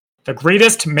The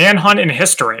greatest manhunt in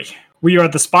history. We are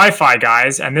the Spy-Fi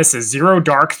guys, and this is Zero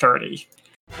Dark 30.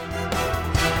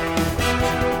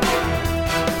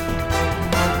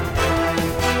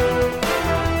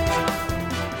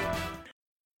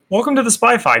 Welcome to the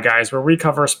Spy-Fi guys, where we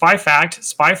cover spy fact,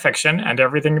 spy fiction, and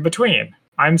everything in between.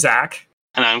 I'm Zach.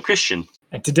 And I'm Christian.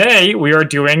 And today we are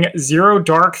doing Zero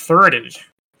Dark 30,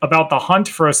 about the hunt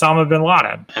for Osama bin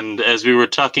Laden. And as we were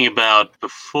talking about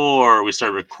before we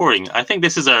started recording, I think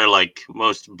this is our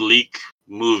most bleak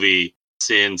movie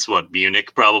since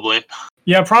Munich, probably.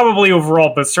 Yeah, probably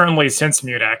overall, but certainly since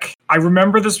Munich. I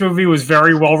remember this movie was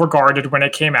very well regarded when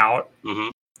it came out,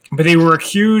 but they were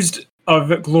accused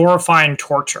of glorifying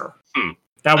torture.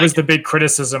 That was the big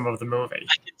criticism of the movie.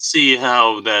 I can see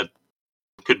how that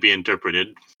could be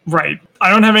interpreted. Right.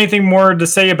 I don't have anything more to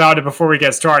say about it before we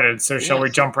get started, so shall we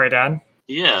jump right in?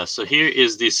 Yeah, so here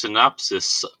is the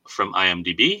synopsis from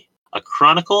IMDb. A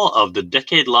chronicle of the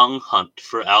decade-long hunt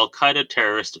for al-Qaeda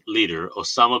terrorist leader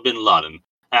Osama bin Laden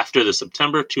after the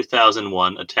September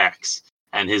 2001 attacks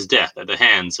and his death at the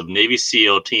hands of Navy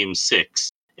SEAL Team 6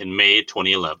 in May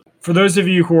 2011. For those of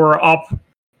you who are up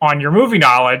on your movie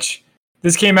knowledge,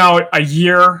 this came out a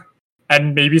year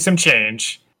and maybe some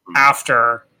change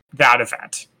after that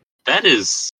event. That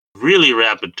is really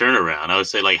rapid turnaround. I would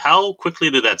say, how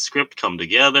quickly did that script come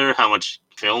together? How much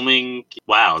filming?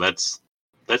 Wow, that's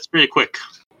pretty quick.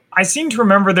 I seem to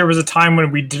remember there was a time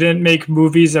when we didn't make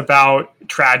movies about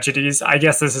tragedies. I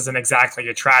guess this isn't exactly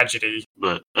a tragedy.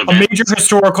 But a major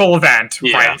historical event,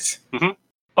 right? Mm-hmm.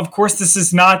 Of course, this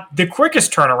is not the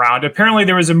quickest turnaround. Apparently,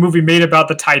 there was a movie made about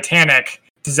the Titanic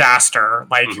disaster,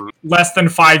 less than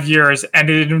 5 years, and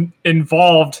it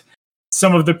involved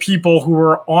some of the people who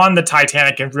were on the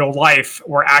Titanic in real life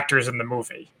were actors in the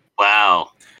movie.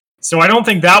 Wow. So I don't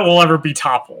think that will ever be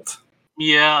toppled.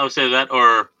 Yeah, I would say that,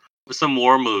 or some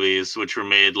war movies, which were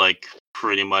made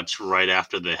pretty much right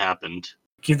after they happened.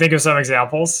 Can you think of some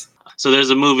examples? So there's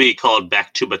a movie called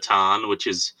Back to Bataan, which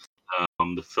is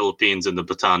the Philippines and the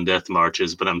Bataan death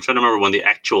marches, but I'm trying to remember when the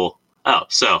actual...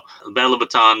 the Battle of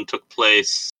Bataan took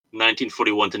place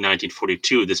 1941 to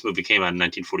 1942. This movie came out in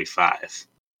 1945.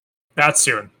 That's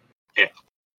soon. Yeah.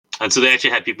 And so they actually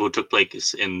had people who took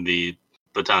place in the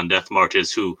Bataan death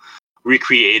marches who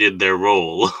recreated their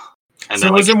role. And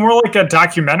so was it more like a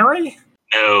documentary?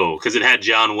 No, because it had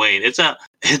John Wayne. It's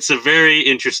a very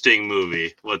interesting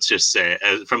movie, let's just say,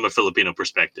 from a Filipino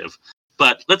perspective.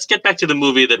 But let's get back to the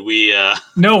movie that we...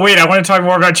 No, wait, I want to talk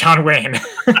more about John Wayne.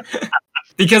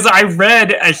 Because I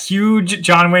read a huge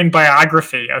John Wayne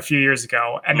biography a few years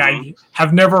ago, and I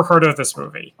have never heard of this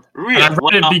movie. Really? And I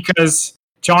read it because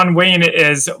John Wayne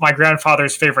is my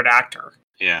grandfather's favorite actor.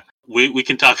 Yeah, we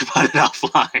can talk about it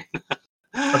offline.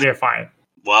 Okay, fine.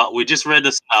 Well, we just read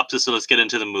the synopsis, so let's get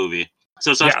into the movie.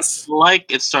 So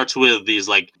it starts with these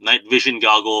night vision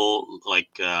goggle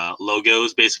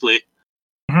logos, basically.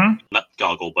 Not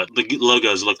goggle, but the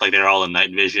logos look like they're all in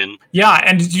night vision. Yeah,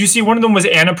 and did you see one of them was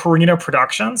Annapurna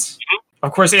Productions?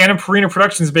 Of course, Annapurna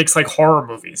Productions makes horror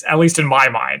movies, at least in my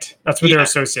mind. That's what they're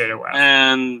associated with.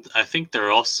 And I think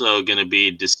they're also going to be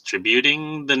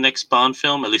distributing the next Bond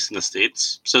film, at least in the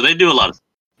States. So they do a lot of...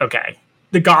 Okay.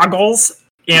 The goggles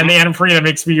and the Annapurna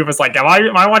makes me was am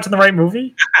I watching the right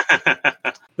movie?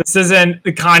 This isn't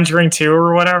The Conjuring 2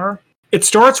 or whatever. It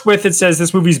starts with, it says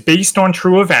this movie's based on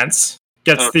true events.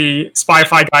 Gets the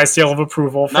Spy-Fi guy seal of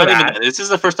approval for that. This is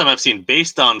the first time I've seen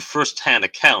based on first-hand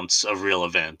accounts of real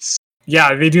events.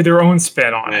 Yeah, they do their own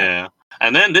spin on it. Yeah,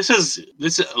 and then this is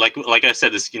like I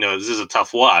said, this is a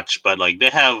tough watch, but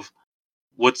they have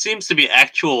what seems to be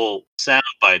actual sound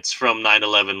bites from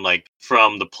 9/11,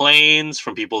 from the planes,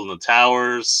 from people in the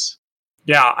towers.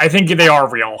 Yeah, I think they are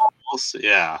real.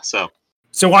 Yeah, so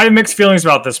I have mixed feelings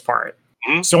about this part.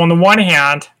 So on the one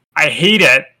hand, I hate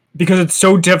it because it's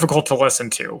so difficult to listen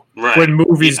to when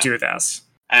movies do this.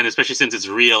 And especially since it's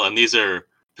real, and these are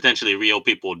potentially real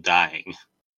people dying.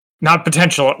 Not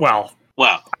potential, well,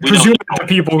 presumably the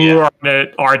people who are in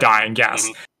it are dying, yes.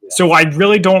 So I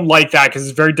really don't like that because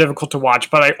it's very difficult to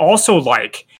watch, but I also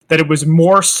like that it was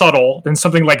more subtle than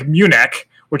something like Munich,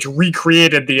 which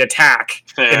recreated the attack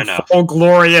in full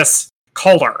glorious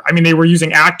color. I mean, they were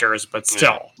using actors, but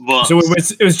still. Yeah. Well, so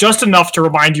it was just enough to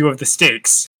remind you of the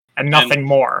stakes. And nothing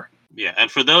more. Yeah,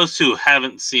 and for those who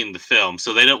haven't seen the film,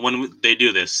 so they don't when they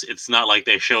do this, it's not like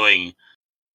they're showing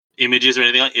images or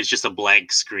anything. It's just a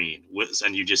blank screen,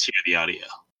 and you just hear the audio.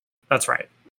 That's right.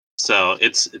 So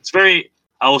it's very.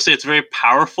 I will say it's very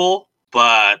powerful,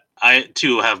 but I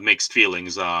too have mixed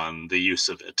feelings on the use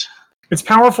of it. It's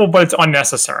powerful, but it's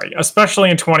unnecessary, especially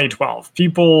in 2012.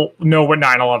 People know what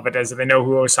 9/11 is, and they know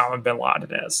who Osama bin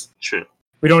Laden is. True.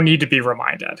 We don't need to be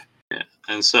reminded. Yeah.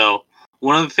 And so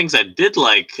one of the things I did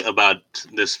like about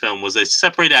this film was they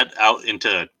separate that out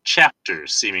into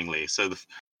chapters, seemingly. So the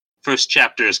first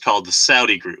chapter is called The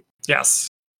Saudi Group. Yes.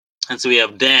 And so we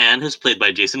have Dan, who's played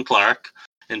by Jason Clarke,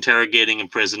 interrogating a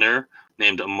prisoner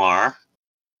named Amar.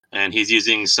 And he's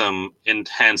using some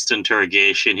enhanced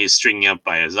interrogation. He's stringing up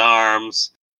by his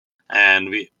arms. And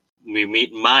we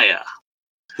meet Maya,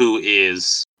 who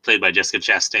is played by Jessica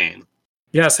Chastain.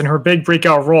 Yes, in her big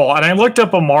breakout role. And I looked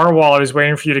up Amar while I was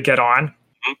waiting for you to get on.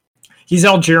 Mm-hmm. He's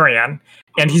Algerian,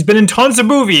 and he's been in tons of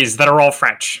movies that are all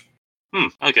French.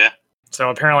 Okay. So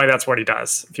apparently that's what he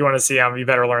does. If you want to see him, you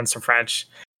better learn some French.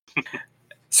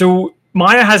 So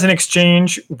Maya has an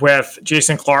exchange with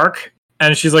Jason Clarke,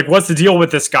 and she's like, what's the deal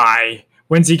with this guy?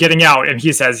 When's he getting out? And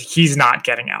he says he's not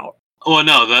getting out. Well,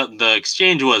 no, the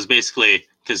exchange was basically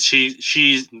because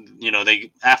she's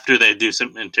they after they do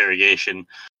some interrogation,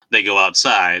 they go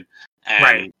outside,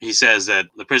 and he says that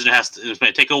the prisoner it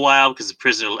may take a while because the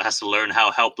prisoner has to learn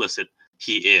how helpless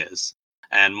he is.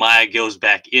 And Maya goes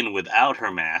back in without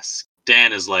her mask.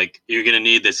 Dan is like, you're going to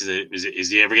need this. Is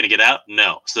he ever going to get out?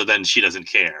 No. So then she doesn't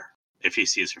care if he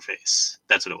sees her face.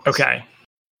 That's what it was. Okay.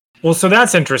 Well, so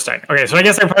that's interesting. Okay, so I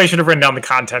guess I probably should have written down the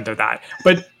content of that.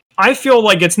 But I feel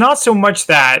like it's not so much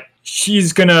that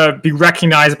she's going to be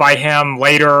recognized by him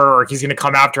later or he's going to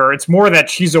come after her. It's more that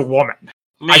she's a woman.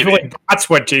 Maybe. I feel like that's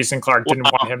what Jason Clarke didn't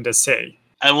want him to see.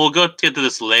 And we'll get to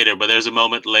this later, but there's a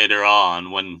moment later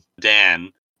on when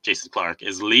Jason Clarke,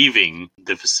 is leaving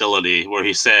the facility where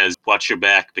he says, watch your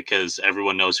back because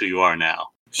everyone knows who you are now.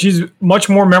 She's much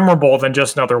more memorable than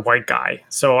just another white guy.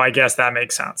 So I guess that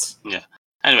makes sense. Yeah.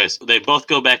 Anyways, they both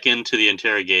go back into the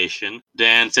interrogation.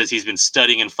 Dan says he's been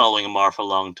studying and following Amar for a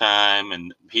long time,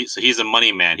 and he's a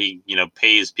money man. He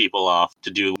pays people off to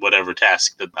do whatever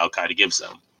task that Al-Qaeda gives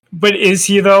them. But is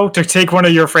he, though? To take one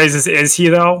of your phrases, is he,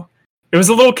 though? It was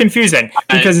a little confusing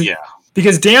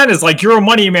because Dan is like, you're a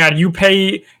money man. You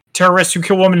pay terrorists who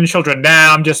kill women and children.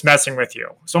 Nah, I'm just messing with you.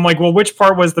 So I'm like, well, which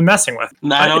part was the messing with?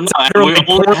 No, I don't know. We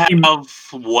only have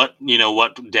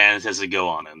what Dan has to go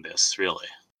on in this, really.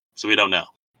 So we don't know.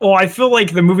 Well, I feel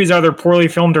like the movie's either poorly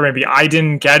filmed or maybe I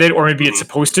didn't get it or maybe it's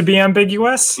supposed to be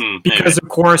ambiguous because, of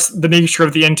course, the nature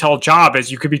of the intel job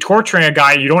is you could be torturing a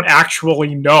guy you don't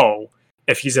actually know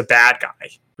if he's a bad guy,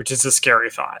 which is a scary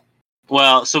thought.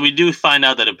 Well, so we do find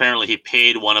out that apparently he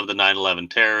paid one of the 9/11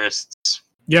 terrorists.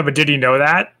 Yeah, but did he know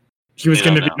that? He was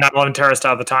going to be a 9/11 terrorist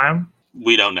at the time?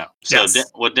 We don't know. So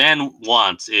what Dan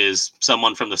wants is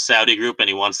someone from the Saudi group, and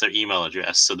he wants their email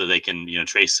address so that they can,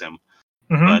 trace him.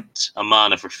 Mm-hmm. But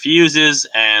Amanaf refuses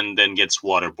and then gets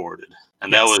waterboarded.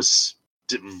 And that was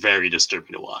very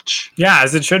disturbing to watch. Yeah,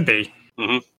 as it should be.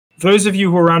 Mm-hmm. For those of you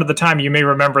who were around at the time, you may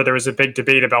remember there was a big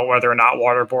debate about whether or not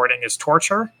waterboarding is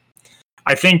torture.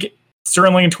 I think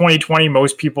certainly in 2020,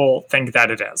 most people think that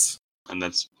it is. And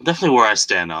that's definitely where I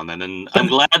stand on that. And I'm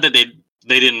glad that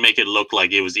they didn't make it look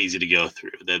like it was easy to go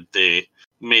through. That they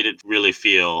made it really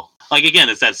feel like, again,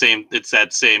 it's that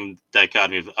same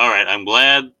dichotomy of, all right, I'm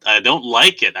glad. I don't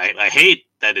like it. I hate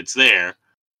that it's there,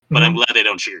 but I'm glad they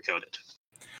don't sugarcoat it.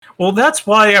 Well, that's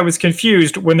why I was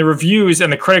confused when the reviews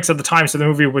and the critics at the time said the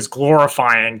movie was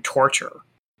glorifying torture.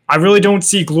 I really don't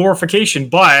see glorification,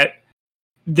 but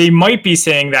they might be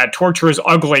saying that torture is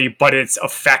ugly, but it's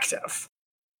effective.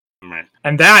 Right.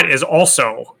 And that is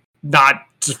also not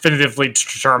definitively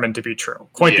determined to be true.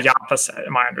 Quite the opposite,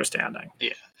 in my understanding.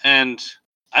 Yeah, and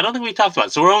I don't think we talked about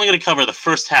it. So we're only going to cover the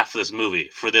first half of this movie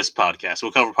for this podcast.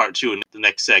 We'll cover part 2 in the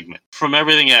next segment. From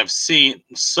everything I've seen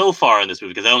so far in this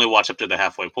movie, because I only watched up to the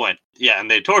halfway point. Yeah, and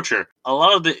they torture. A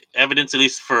lot of the evidence, at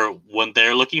least for what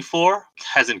they're looking for,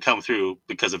 hasn't come through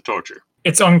because of torture.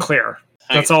 It's unclear.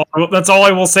 That's all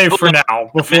I will say for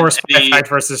now, before fact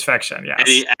versus fiction. Yes.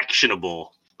 Any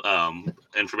actionable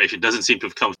information doesn't seem to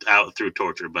have come out through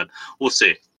torture, but we'll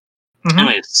see. Mm-hmm.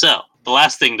 Anyway, so the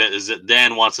last thing is that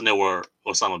Dan wants to know where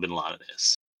Osama bin Laden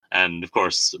is, and of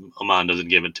course, Aman doesn't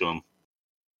give it to him.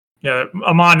 Yeah,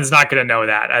 Aman is not going to know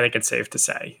that. I think it's safe to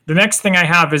say. The next thing I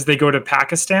have is they go to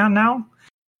Pakistan now.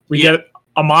 We get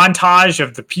a montage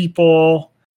of the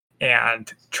people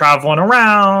and traveling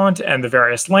around and the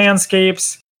various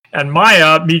landscapes. And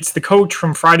Maya meets the coach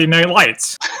from Friday Night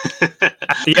Lights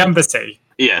at the embassy.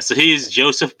 Yeah, so he's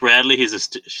Joseph Bradley. He's a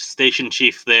station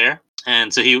chief there.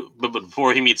 And so but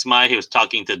before he meets Maya, he was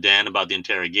talking to Dan about the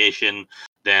interrogation.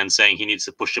 Dan saying he needs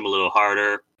to push him a little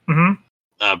harder.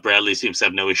 Mm-hmm. Bradley seems to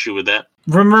have no issue with that.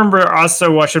 Remember,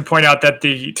 also, I should point out that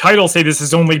the titles say this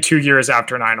is only 2 years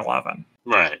after 9/11.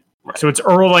 Right. So it's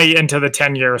early into the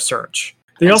 10-year search.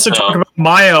 They also talk about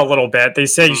Maya a little bit. They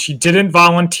say she didn't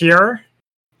volunteer.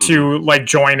 to like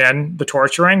join in the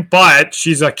torturing, but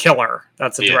she's a killer.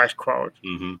 That's a direct quote.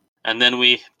 Mm-hmm. And then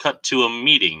we cut to a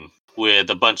meeting with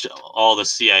a bunch of all the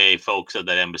CIA folks at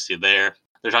that embassy there.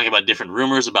 They're talking about different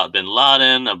rumors about bin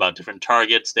Laden, about different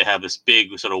targets. They have this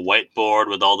big sort of whiteboard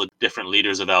with all the different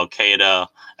leaders of Al-Qaeda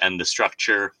and the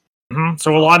structure. Mm-hmm.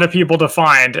 So a lot of people to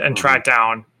find and track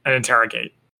down and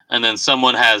interrogate. And then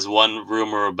someone has one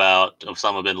rumor about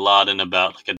Osama bin Laden,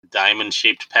 about like a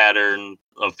diamond-shaped pattern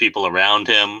of people around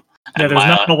him. And there's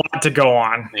not a lot to go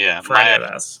on for any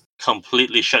of this.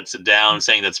 Completely shuts it down,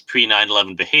 saying that's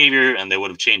pre-9/11 behavior, and they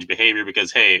would have changed behavior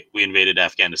because, hey, we invaded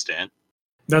Afghanistan.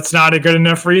 That's not a good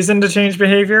enough reason to change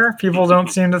behavior, people don't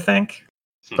seem to think.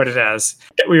 But it is.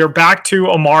 We are back to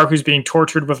Amar, who's being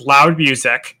tortured with loud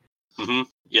music. Mm-hmm.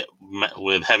 Yeah,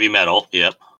 with heavy metal,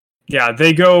 yep. Yeah,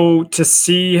 they go to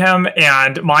see him,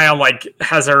 and Maya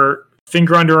has her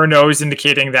finger under her nose,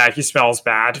 indicating that he smells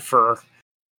bad for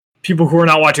people who are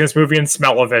not watching this movie and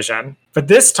smell-o-vision. But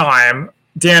this time,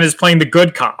 Dan is playing the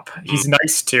good cop. He's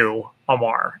nice to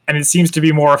Amar, and it seems to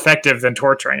be more effective than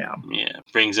torturing him. Yeah,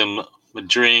 brings him a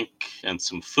drink and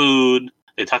some food.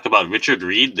 They talk about Richard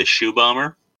Reed, the shoe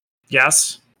bomber.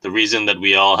 Yes. The reason that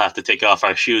we all have to take off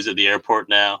our shoes at the airport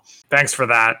now. Thanks for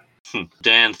that.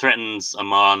 Dan threatens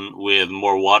Amon with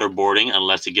more waterboarding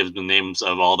unless he gives the names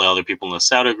of all the other people in the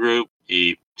Sauda group.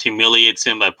 He humiliates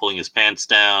him by pulling his pants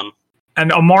down.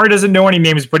 And Amar doesn't know any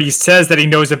names, but he says that he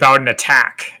knows about an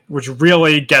attack, which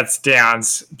really gets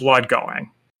Dan's blood going,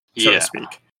 so to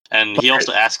speak. And he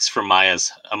also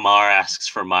Amar asks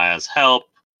for Maya's help.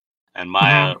 And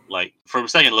Maya, for a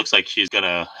second, looks like she's going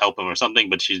to help him or something,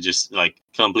 but she just,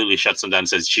 completely shuts him down and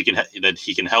says that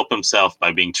he can help himself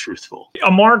by being truthful.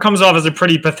 Amar comes off as a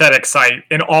pretty pathetic sight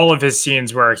in all of his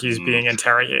scenes where he's being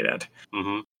interrogated.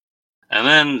 Mm-hmm. And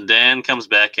then Dan comes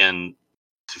back and,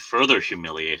 to further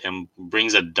humiliate him,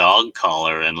 brings a dog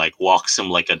collar and, walks him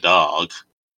like a dog.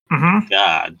 Mm-hmm.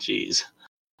 God, jeez.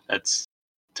 That's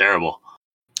terrible.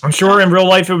 I'm sure in real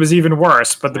life it was even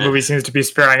worse, but the movie seems to be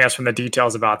sparing us from the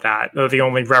details about that, though they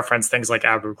only reference things like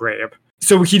Abu Ghraib.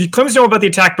 So he claims to know about the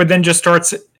attack, but then just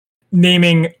starts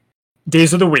naming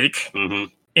days of the week. Mm-hmm.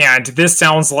 And this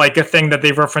sounds like a thing that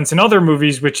they've referenced in other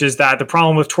movies, which is that the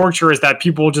problem with torture is that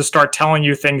people just start telling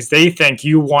you things they think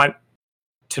you want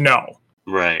to know.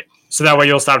 Right. So that way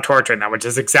you'll stop torturing them, which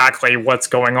is exactly what's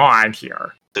going on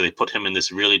here. So they put him in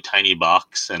this really tiny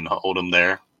box and hold him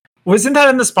there. Wasn't that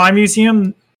in the Spy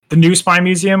Museum? The new Spy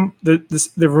Museum, the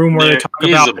room where they talk about...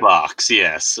 There is a box,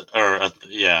 yes.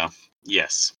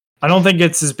 Yes. I don't think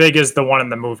it's as big as the one in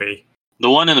the movie. The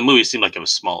one in the movie seemed like it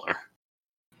was smaller.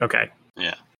 Okay.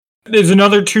 Yeah. There's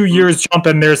another 2 years jump,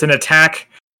 and there's an attack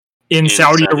in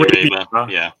Saudi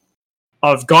Arabia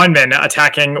of gunmen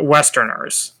attacking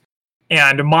Westerners.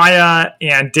 And Maya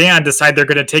and Dan decide they're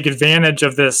going to take advantage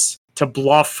of this to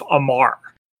bluff Amar.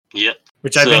 Yep.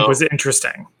 Which I think was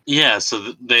interesting. Yeah,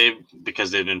 so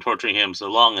because they've been torturing him so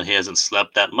long and he hasn't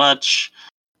slept that much,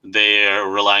 they're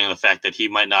relying on the fact that he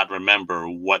might not remember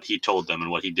what he told them and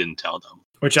what he didn't tell them.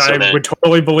 Which I would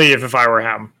totally believe if I were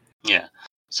him. Yeah.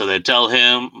 So they tell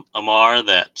him, Amar,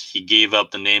 that he gave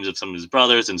up the names of some of his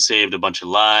brothers and saved a bunch of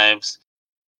lives.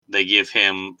 They give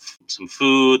him some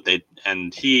food,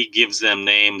 and he gives them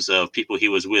names of people he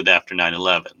was with after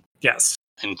 9/11. Yes.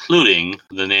 Including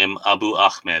the name Abu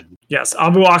Ahmed. Yes,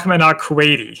 Abu Ahmed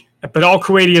al-Kuwaiti. But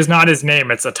al-Kuwaiti is not his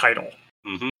name, it's a title.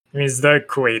 Mm-hmm. It means the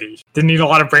Kuwaiti. Didn't need a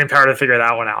lot of brain power to figure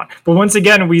that one out. But once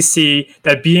again, we see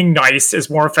that being nice is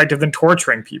more effective than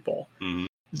torturing people. Mm-hmm.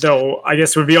 Though, I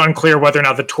guess it would be unclear whether or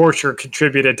not the torture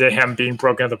contributed to him being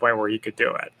broken to the point where he could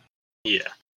do it. Yeah.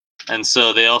 And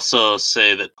so they also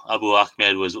say that Abu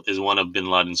Ahmed is one of bin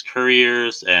Laden's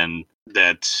couriers, and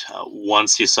that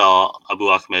once he saw Abu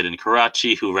Ahmed in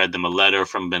Karachi, who read them a letter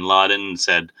from bin Laden and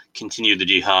said, "Continue the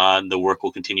jihad, the work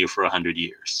will continue for 100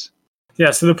 years. Yeah,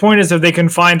 so the point is if they can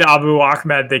find Abu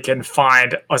Ahmed, they can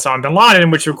find Osama bin Laden,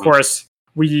 which of course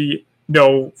we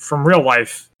know from real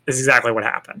life is exactly what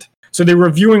happened. So they're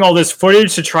reviewing all this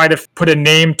footage to try to put a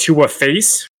name to a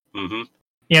face. Mm-hmm.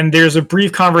 And there's a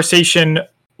brief conversation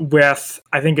with,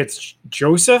 I think it's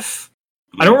Joseph.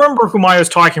 I don't remember who Maya was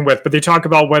talking with, but they talk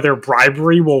about whether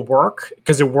bribery will work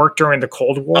because it worked during the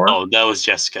Cold War. Oh, that was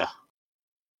Jessica.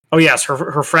 Oh yes,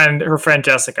 her friend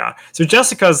Jessica. So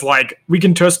Jessica's like, we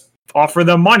can just offer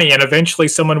them money and eventually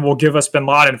someone will give us bin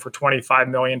Laden for $25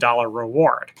 million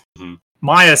reward. Mm-hmm.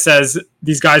 Maya says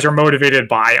these guys are motivated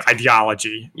by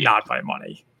ideology, not by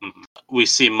money. Mm-hmm. We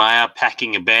see Maya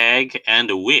packing a bag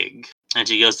and a wig, and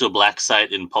she goes to a black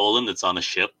site in Poland that's on a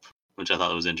ship, which I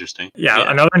thought was interesting. Yeah,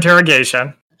 another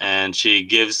interrogation. And she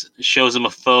shows him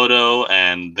a photo,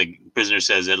 and the prisoner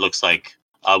says it looks like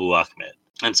Abu Ahmed.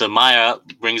 And so Maya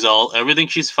brings everything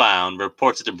she's found,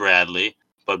 reports it to Bradley,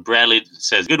 but Bradley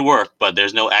says, good work, but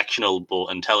there's no actionable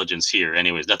intelligence here.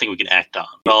 Anyways, nothing we can act on.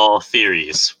 All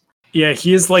theories. Yeah,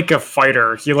 he is like a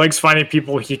fighter. He likes finding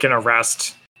people he can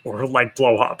arrest or like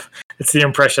blow up. It's the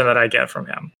impression that I get from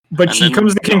him. But she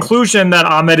comes to the conclusion that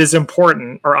Ahmed is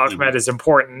important, or Ahmed is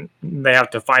important. They have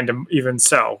to find him even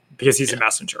so, because he's a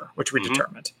messenger, which we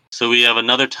determined. So we have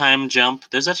another time jump.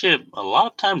 There's actually a lot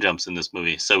of time jumps in this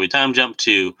movie. So we time jump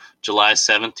to July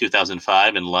 7th,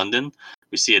 2005 in London.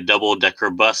 We see a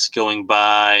double-decker bus going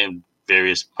by in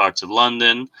various parts of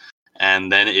London, and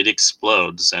then it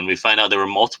explodes. And we find out there were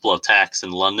multiple attacks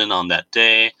in London on that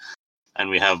day. And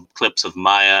we have clips of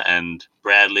Maya and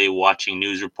Bradley watching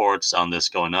news reports on this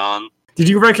going on. Did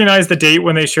you recognize the date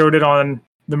when they showed it on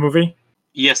the movie?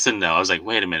 Yes and no. I was like,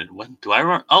 wait a minute. What do I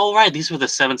remember? Oh, right. These were the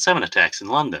 7/7 attacks in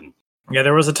London. Yeah,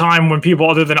 there was a time when people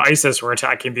other than ISIS were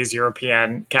attacking these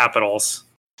European capitals.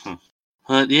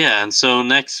 Yeah, and so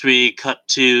next we cut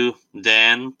to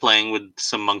Dan playing with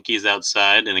some monkeys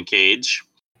outside in a cage.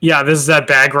 Yeah, this is at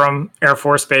Bagram Air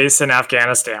Force Base in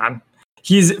Afghanistan.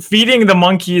 He's feeding the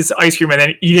monkeys ice cream and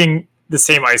then eating the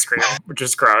same ice cream, which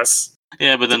is gross.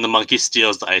 Yeah, but then the monkey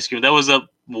steals the ice cream. That was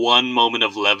one moment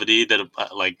of levity that,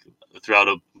 like, throughout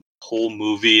a whole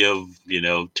movie of,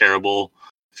 terrible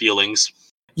feelings.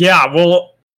 Yeah,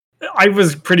 well, I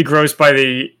was pretty grossed by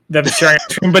them sharing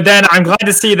ice cream, but then I'm glad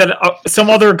to see that some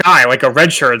other guy, like a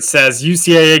red shirt, says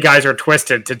UCAA guys are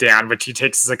twisted to Dan, which he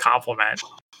takes as a compliment.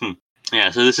 Yeah,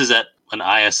 so this is at an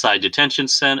ISI detention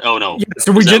center. Oh, no. Yeah,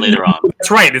 so we did later on.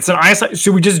 That's right. It's an ISI.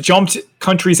 So we just jumped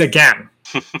countries again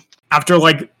after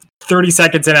like 30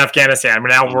 seconds in Afghanistan. But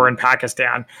now we're in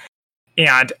Pakistan.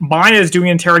 And Maya is doing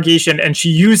interrogation, and she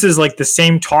uses like the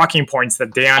same talking points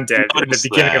that Dan did in the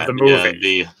beginning of the movie.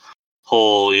 Yeah, the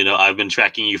whole, I've been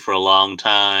tracking you for a long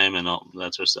time and all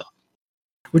that sort of stuff.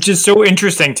 Which is so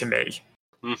interesting to me.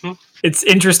 Mm-hmm. It's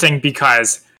interesting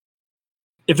because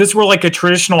if this were like a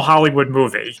traditional Hollywood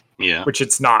movie, which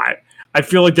it's not, I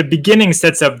feel like the beginning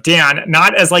sets up Dan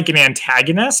not as like an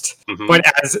antagonist, but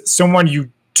as someone you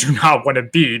do not want to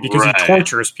be because he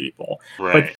tortures people.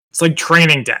 Right. But it's like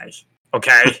Training Day,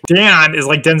 okay? Dan is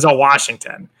like Denzel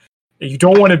Washington. You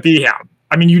don't want to be him.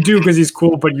 I mean, you do because he's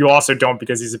cool, but you also don't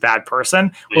because he's a bad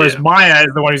person. Whereas Maya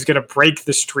is the one who's going to break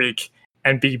the streak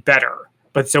and be better.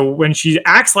 But so when she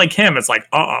acts like him, it's like,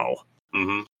 uh-oh.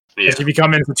 Mm-hmm. Yeah. Has he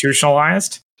become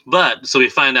institutionalized? But, so we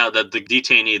find out that the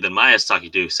detainee that Maya's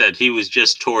talking to said he was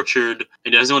just tortured.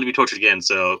 He doesn't want to be tortured again,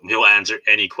 so he'll answer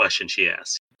any question she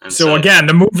asks. And so again,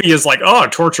 the movie is like, oh,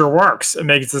 torture works. It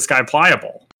makes this guy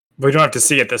pliable. We don't have to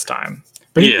see it this time.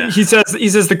 But he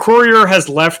says the courier has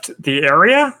left the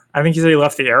area. I think he said he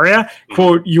left the area. Mm-hmm.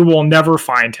 Quote, you will never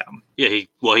find him. Yeah,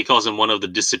 he calls him one of the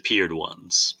disappeared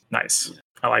ones. Nice. Yeah.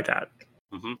 I like that.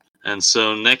 Mm-hmm. And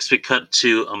so next we cut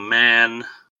to a man,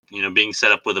 being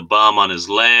set up with a bomb on his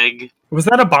leg. Was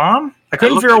that a bomb? I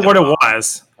couldn't figure out what it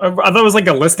was. I thought it was like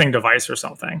a listening device or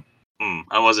something.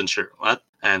 I wasn't sure. What?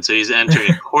 And so he's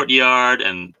entering a courtyard,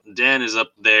 and Dan is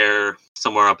up there,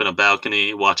 somewhere up in a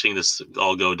balcony, watching this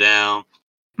all go down.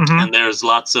 Mm-hmm. And there's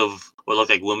lots of what look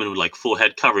like women with like full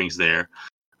head coverings there.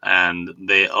 And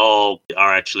they all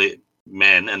are actually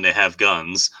men, and they have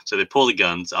guns. So they pull the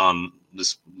guns on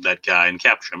that guy and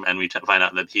capture him. And we find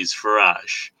out that he's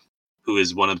Faraj, who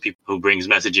is one of the people who brings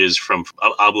messages from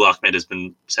Abu Ahmed has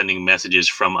been sending messages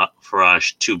from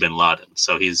Faraj to bin Laden.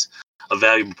 So he's a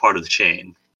valuable part of the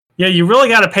chain. Yeah, you really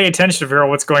got to pay attention to figure out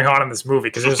what's going on in this movie,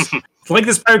 because there's like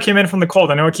this pirate came in from the cold.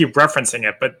 I know I keep referencing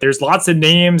it, but there's lots of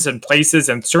names and places,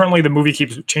 and certainly the movie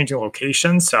keeps changing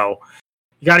locations. So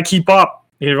you got to keep up.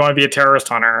 You want to be a terrorist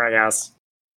hunter, I guess.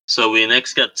 So we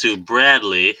next got to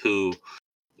Bradley, who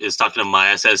is talking to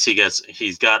Maya. Says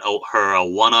he's got her a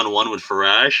one-on-one with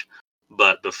Faraj,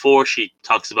 but before she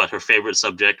talks about her favorite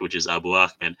subject, which is Abu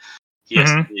Ahmed.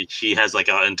 She has like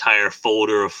an entire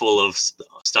folder full of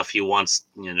stuff he wants,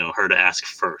 her to ask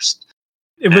first.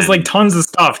 It was like tons of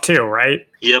stuff too, right?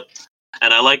 Yep.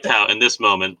 And I liked how in this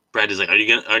moment, Brad is like, aren't you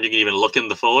gonna even look in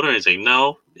the folder? And he's like,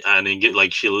 no. And then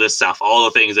she lists off all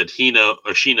the things that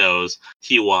she knows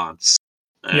he wants.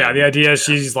 And, the idea is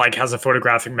she's like has a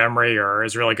photographic memory or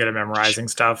is really good at memorizing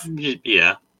stuff.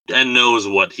 Yeah. And knows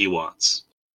what he wants.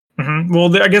 Mm-hmm.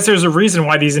 Well, I guess there's a reason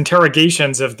why these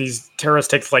interrogations of these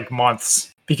terrorists take like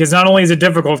months, because not only is it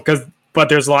difficult, but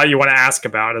there's a lot you want to ask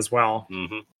about as well.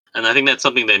 Mm-hmm. And I think that's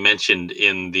something they mentioned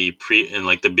in the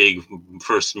big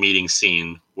first meeting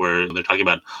scene where they're talking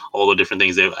about all the different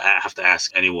things they have to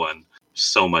ask anyone.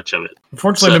 So much of it.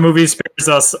 Unfortunately, the movie spares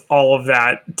us all of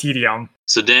that tedium.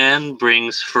 So Dan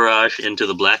brings Faraj into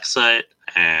the black site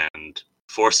and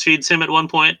force feeds him at one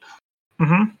point.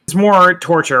 Mm-hmm. It's more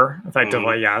torture,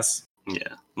 effectively, yes.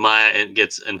 Yeah. Maya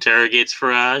interrogates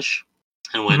Faraj,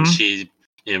 and when she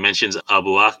mentions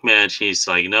Abu Ahmed, she's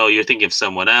like, "No, you're thinking of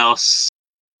someone else."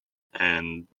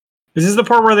 And is this the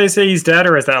part where they say he's dead,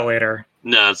 or is that later?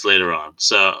 No, it's later on.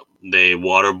 So they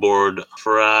waterboard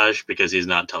Faraj because he's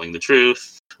not telling the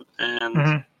truth,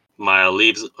 and Maya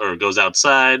leaves or goes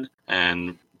outside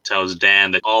and tells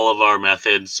Dan that all of our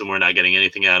methods and we're not getting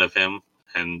anything out of him.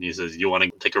 And he says, "You want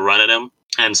to take a run at him?"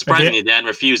 And surprisingly, Dan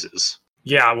refuses.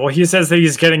 Yeah, well, he says that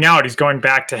he's getting out. He's going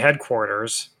back to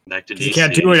headquarters. Back to DC. He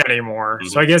can't do it anymore.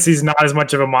 So I guess he's not as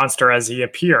much of a monster as he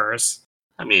appears.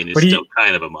 I mean, he's still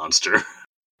kind of a monster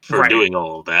for doing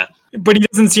all of that. But he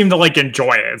doesn't seem to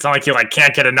enjoy it. It's not like he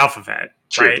can't get enough of it.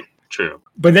 True, right? True.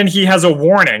 But then he has a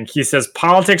warning. He says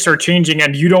politics are changing,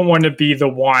 and you don't want to be the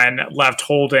one left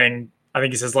holding. I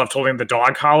think he says left holding the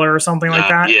dog collar or something like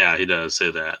that. Yeah, he does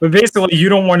say that. But basically, you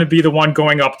don't want to be the one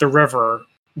going up the river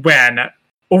when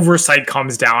oversight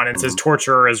comes down and says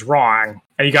torture is wrong,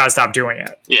 and you got to stop doing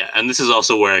it. Yeah, and this is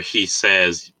also where he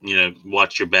says,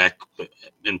 watch your back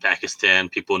in Pakistan.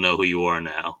 People know who you are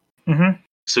now. Mm-hmm.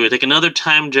 So we take another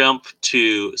time jump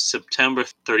to September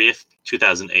 30th,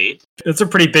 2008. It's a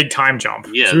pretty big time jump.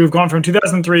 Yeah. So we've gone from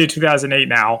 2003 to 2008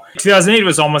 now. 2008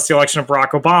 was almost the election of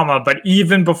Barack Obama, but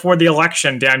even before the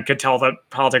election, Dan could tell that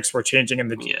politics were changing and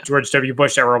the George W.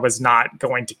 Bush era was not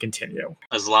going to continue.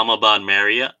 Islamabad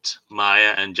Marriott,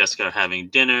 Maya and Jessica are having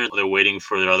dinner. They're waiting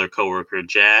for their other coworker,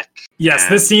 Jack. Yes,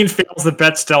 this scene fails the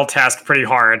Bechdel test pretty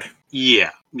hard.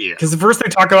 Yeah. Because first they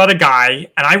talk about a guy,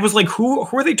 and I was like, who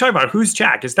are they talking about? Who's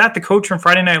Jack? Is that the coach from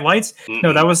Friday Night Lights? Mm-mm.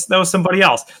 No, that was somebody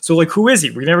else. So who is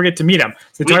he? We never get to meet him.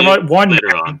 So they talk about one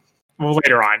later on. Well,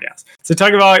 later on, yes. So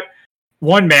talk about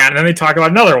one man, and then they talk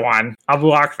about another one,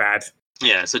 Abu Ahmed.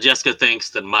 Yeah, so Jessica thinks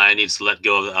that Maya needs to let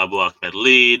go of the Abu Ahmed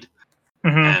lead,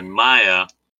 and Maya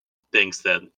thinks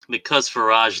that because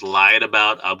Faraj lied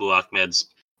about Abu Ahmed's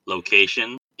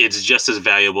location, it's just as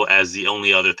valuable as the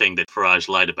only other thing that Faraj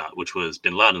lied about, which was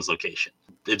Bin Laden's location.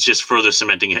 It's just further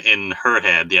cementing in her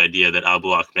head the idea that Abu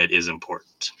Ahmed is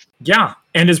important. Yeah,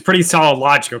 and it's pretty solid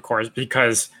logic, of course,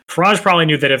 because Faraj probably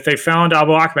knew that if they found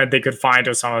Abu Ahmed, they could find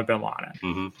Osama bin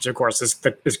Laden, which, of course,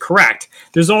 is correct.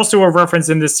 There's also a reference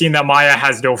in this scene that Maya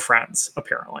has no friends,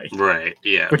 apparently. Right,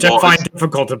 yeah. Which I find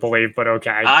difficult to believe, but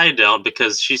okay. I don't,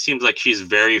 because she seems like she's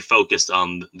very focused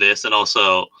on this, and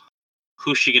also,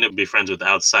 who's she going to be friends with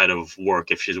outside of work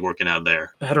if she's working out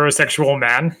there? A heterosexual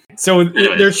man. So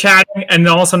they're chatting, and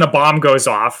then all of a sudden a bomb goes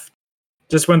off.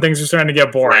 Just when things are starting to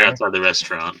get boring. Right outside the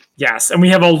restaurant. Yes, and we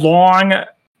have a long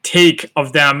take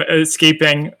of them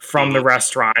escaping from the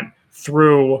restaurant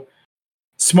through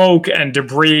smoke and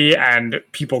debris and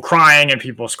people crying and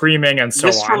people screaming and so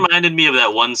on. This reminded me of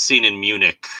that one scene in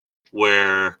Munich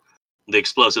where the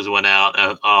explosives went out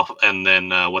off, and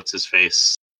then what's his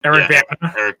face? Eric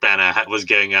Bana. Eric Bana was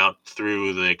getting out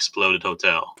through the exploded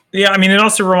hotel. Yeah, I mean, it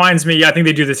also reminds me, I think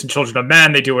they do this in Children of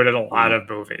Men. They do it in a lot of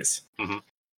movies.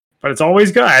 But it's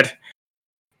always good.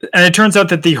 And it turns out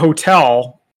that the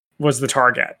hotel was the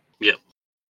target. Yep.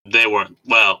 They weren't.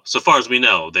 Well, so far as we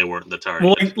know, they weren't the target.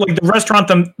 Well, like the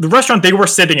restaurant they were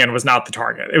sitting in was not the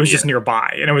target. It was just nearby.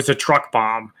 And it was a truck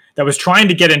bomb that was trying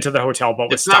to get into the hotel,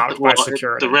 but was stopped by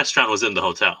security. The restaurant was in the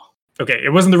hotel. Okay, it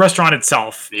wasn't the restaurant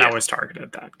itself that was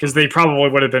targeted then, because they probably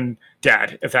would have been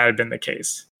dead if that had been the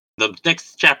case. The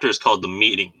next chapter is called The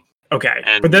Meeting. Okay,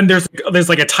 but then there's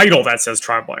a title that says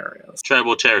tribal areas.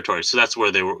 Tribal territory, so that's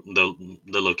where they were. The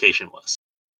location was.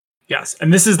 Yes,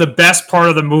 and this is the best part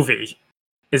of the movie,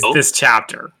 is this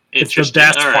chapter. It's the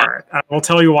best part. I will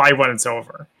tell you why when it's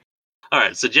over. All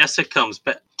right, so Jessica comes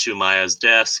back to Maya's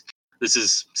desk. This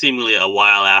is seemingly a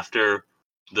while after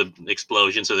the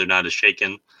explosion, so they're not as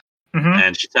shaken.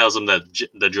 And she tells them that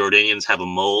the Jordanians have a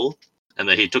mole, and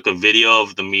that he took a video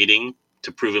of the meeting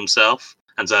to prove himself.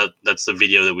 And so that's the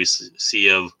video that we see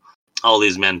of all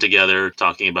these men together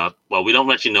talking about, well, we don't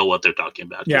actually know what they're talking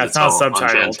about. Yeah, it's not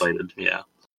subtitled. Yeah.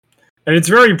 And it's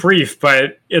very brief,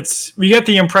 but we get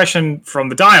the impression from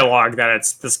the dialogue that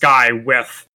it's this guy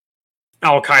with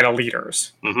Al-Qaeda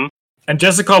leaders. And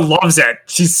Jessica loves it.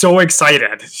 She's so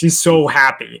excited. She's so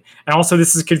happy. And also,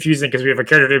 this is confusing because we have a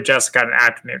character named Jessica and an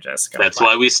actor named Jessica. That's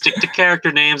why we stick to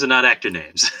character names and not actor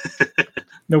names.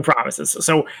 No promises.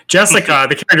 So Jessica,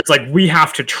 the character's like, we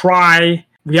have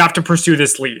to pursue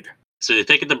this lead. So they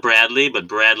take it to Bradley, but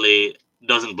Bradley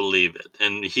doesn't believe it.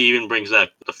 And he even brings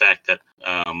up the fact that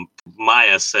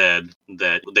Maya said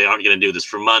that they aren't going to do this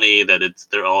for money, that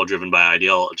they're all driven by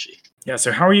ideology. Yeah,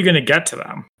 so how are you going to get to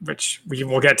them? Which we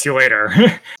will get to later.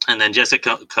 And then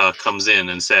Jessica comes in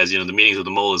and says, the meetings with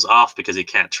the mole is off because he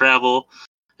can't travel.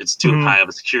 It's too high of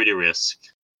a security risk.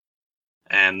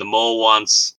 and the mole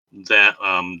wants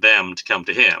them to come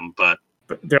to him, but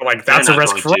they're like, that's a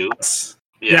risk for us.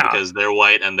 Yeah, because they're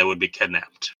white and they would be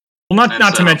kidnapped. Well,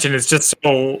 not to mention, it's just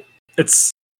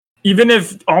it's even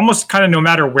if almost kind of no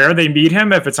matter where they meet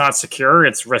him, if it's not secure,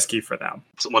 it's risky for them.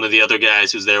 So one of the other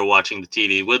guys who's there watching the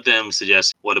TV with them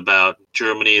suggests, what about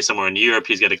Germany, somewhere in Europe?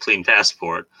 He's got a clean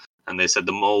passport. And they said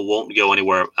the mole won't go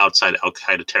anywhere outside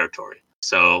Al-Qaeda territory.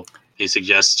 So he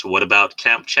suggests, what about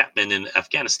Camp Chapman in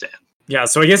Afghanistan? Yeah,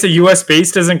 so I guess a U.S.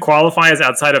 base doesn't qualify as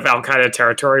outside of Al-Qaeda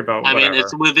territory, but whatever. I mean,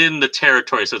 it's within the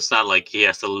territory, so it's not like he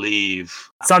has to leave.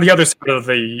 It's on the other side of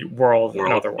the world,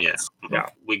 in other words. Yeah.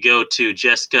 We go to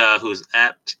Jessica, who's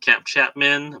at Camp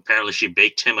Chapman. Apparently she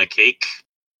baked him a cake.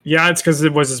 Yeah, it's because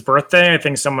it was his birthday. I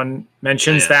think someone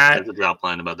mentions that. There's a drop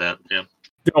line about that, yeah.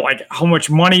 Like, how much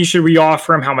money should we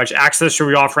offer him? How much access should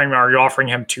we offer him? Are we offering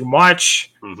him too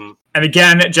much? Mm-hmm. And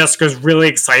again, Jessica's really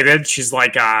excited. She's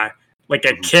like a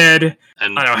kid.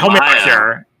 And I don't know, help me out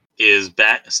here. Is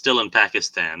still in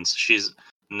Pakistan. So she's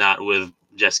not with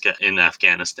Jessica in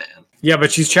Afghanistan. Yeah,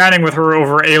 but she's chatting with her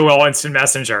over AOL Instant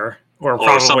Messenger. Or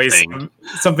probably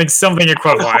something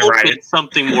equivalent, right?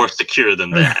 Something more secure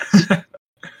than that.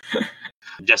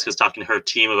 Jessica's talking to her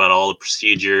team about all the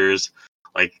procedures.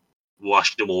 Like,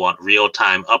 Washington will want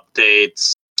real-time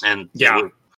updates. And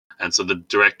so the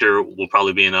director will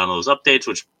probably be in on those updates,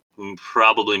 which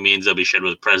probably means they'll be shared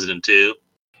with the president too.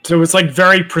 So it's like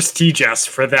very prestigious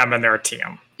for them and their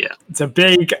team. Yeah. It's a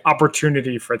big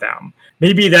opportunity for them.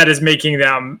 Maybe that is making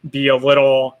them be a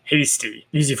little hasty.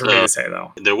 Easy for me to say,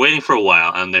 though. They're waiting for a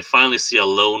while, and they finally see a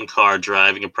lone car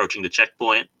approaching the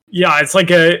checkpoint. Yeah, it's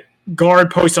like a guard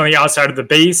post on the outside of the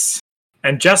base.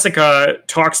 And Jessica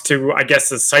talks to, I guess,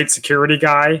 the site security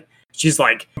guy. She's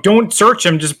like, don't search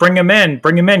him, just bring him in.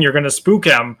 Bring him in, you're going to spook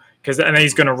him. And then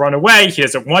he's going to run away. He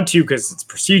doesn't want to because it's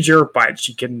procedure, but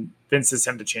she convinces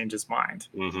him to change his mind.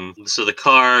 Mm-hmm. So the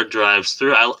car drives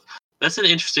through. That's an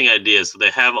interesting idea. So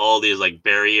they have all these like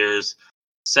barriers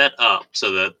set up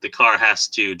so that the car has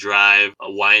to drive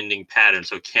a winding pattern,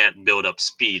 so it can't build up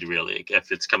speed really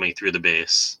if it's coming through the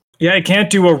base. Yeah, it can't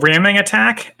do a ramming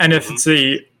attack, and if it's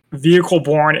a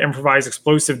vehicle-borne improvised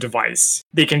explosive device,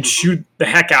 they can shoot the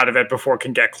heck out of it before it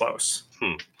can get close.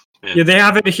 Yeah, they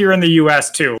have it here in the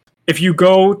U.S. too. If you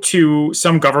go to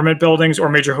some government buildings or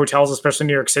major hotels, especially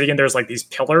New York City, and there's like these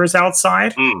pillars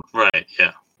outside. Right,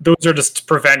 yeah. Those are just to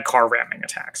prevent car ramming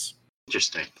attacks.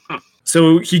 Interesting.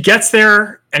 So he gets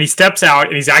there, and he steps out,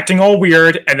 and he's acting all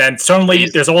weird, and then suddenly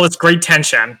there's all this great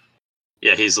tension.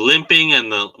 Yeah, he's limping,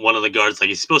 and one of the guards, like,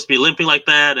 he's supposed to be limping like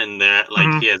that, and they're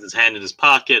like, he has his hand in his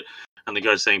pocket, and the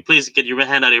guard's saying, please get your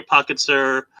hand out of your pocket,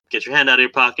 sir. Get your hand out of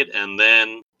your pocket, and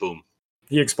then, boom.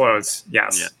 He explodes,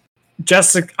 yes. Yeah.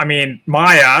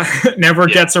 Maya never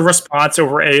gets a response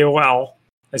over AOL.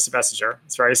 Instant Messenger.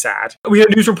 It's very sad. We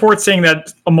had news reports saying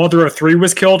that a mother of 3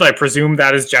 was killed. I presume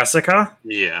that is Jessica.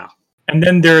 Yeah. And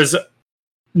then there's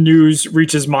news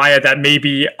reaches Maya that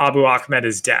maybe Abu Ahmed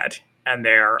is dead, and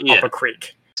they're up a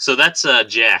creek. So that's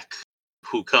Jack,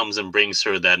 who comes and brings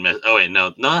her that message. Oh, wait,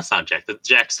 no, that's not Jack.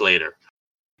 Jack's later.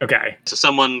 Okay. So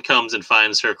someone comes and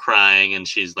finds her crying, and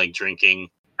she's, like, drinking.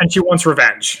 And she wants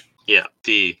revenge. Yeah.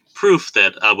 The proof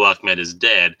that Abu Ahmed is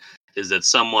dead is that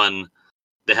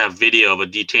they have video of a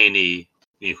detainee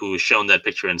who is shown that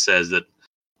picture and says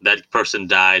that person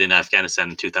died in Afghanistan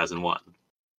in 2001.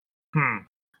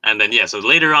 And then, so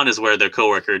later on is where their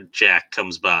coworker, Jack,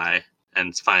 comes by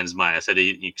and finds Maya. Said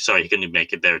he couldn't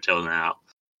make it there till now.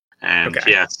 And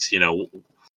he asks,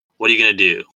 what are you going to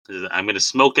do? I'm going to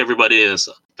smoke everybody that's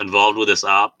involved with this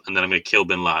op, and then I'm going to kill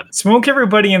bin Laden. Smoke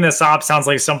everybody in this op sounds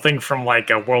like something from like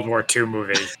a World War II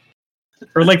movie.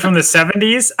 Or like from the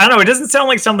 70s? I don't know. It doesn't sound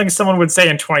like something someone would say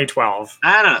in 2012.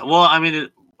 I don't know. Well,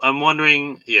 I'm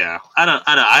wondering. Yeah. I don't know.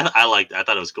 I liked it. I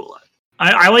thought it was cool.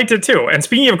 I liked it too. And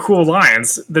speaking of cool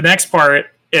lines, the next part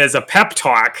is a pep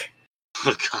talk.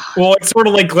 Oh, God. Well, it's sort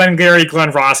of like Glengarry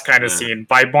Glen Ross kind of scene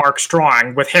by Mark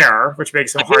Strong with hair, which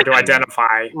makes him hard to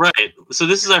identify. Right. So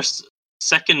this is our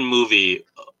second movie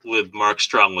with Mark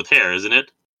Strong with hair, isn't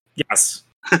it? Yes.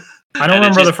 I don't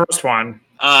remember the first one.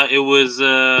 It was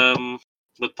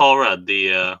with Paul Rudd,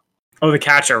 the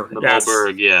catcher. The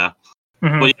Wahlberg, yeah.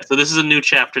 But so this is a new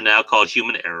chapter now called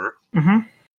Human Error.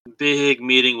 Big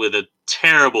meeting with a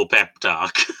terrible pep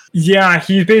talk. Yeah,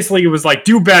 he basically was like,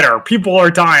 do better. People are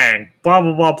dying. Blah,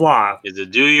 blah, blah, blah. Is it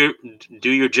do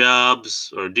your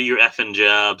jobs or do your effing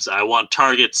jobs? I want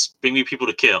targets. Bring me people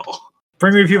to kill.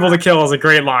 Bring me people to kill is a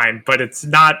great line, but it's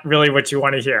not really what you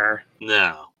want to hear.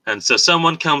 No. And so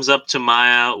someone comes up to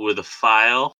Maya with a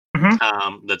file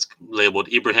that's labeled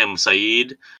Ibrahim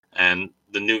Saeed, and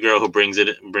the new girl who brings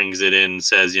it in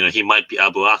says, he might be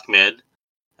Abu Ahmed.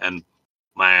 And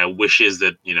Maya wishes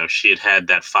that, she had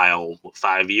that file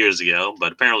 5 years ago,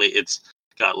 but apparently it's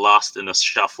got lost in a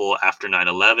shuffle after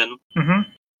 9/11. Mm-hmm.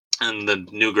 And the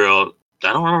new girl,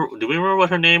 I don't remember, do we remember what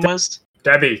her name was?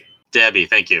 Debbie,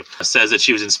 thank you. Says that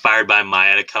she was inspired by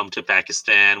Maya to come to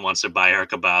Pakistan, wants to buy her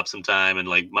kebab sometime, and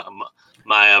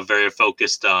Maya, very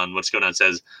focused on what's going on,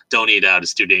 says, "Don't eat out;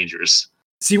 it's too dangerous."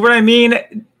 See what I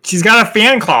mean? She's got a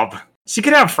fan club. She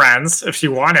could have friends if she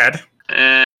wanted.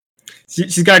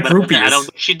 She's got groupies. I don't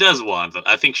think she does want them.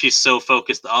 I think she's so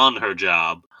focused on her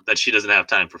job that she doesn't have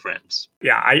time for friends.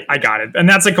 Yeah, I got it. And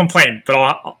that's a complaint, but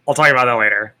I'll talk about that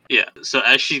later. Yeah, so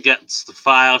as she gets the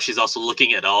file, she's also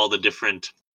looking at all the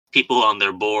different people on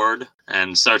their board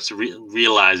and starts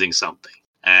realizing something.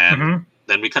 And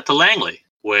then we cut to Langley,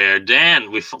 where Dan,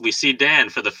 we see Dan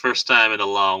for the first time in a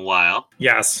long while.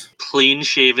 Yes.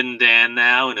 Clean-shaven Dan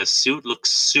now in a suit, looks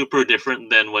super different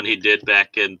than when he did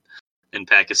back in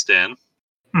Pakistan.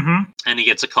 Mm-hmm. And he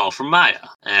gets a call from Maya.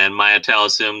 And Maya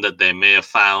tells him that they may have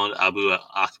found Abu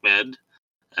Ahmed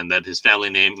and that his family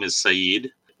name is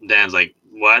Saeed. Dan's like,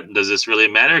 what? Does this really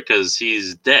matter? Because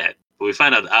he's dead. But we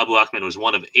find out Abu Ahmed was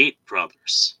one of 8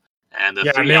 brothers. And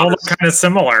they all look kind of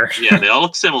similar. Yeah, they all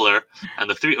look similar. And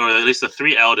the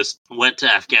 3 eldest went to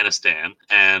Afghanistan.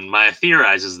 And Maya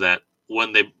theorizes that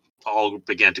when they all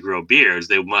began to grow beards,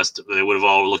 they would have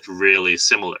all looked really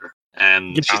similar.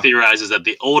 And she theorizes that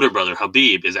the older brother,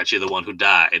 Habib, is actually the one who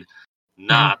died,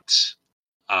 not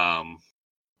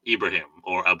Ibrahim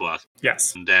or Abu Ahmed.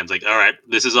 Yes. And Dan's like, all right,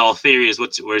 this is all theories.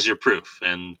 Where's your proof?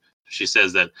 And she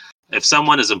says that if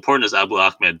someone as important as Abu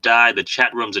Ahmed died, the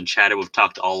chat rooms and chatter would have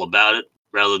talked all about it,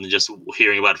 rather than just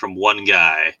hearing about it from one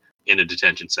guy in a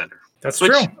detention center. That's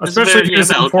true. Especially if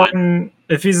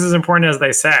he's as important as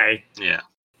they say. Yeah.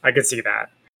 I could see that.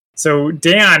 So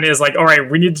Dan is like, all right,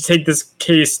 we need to take this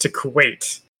case to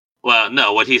Kuwait. Well,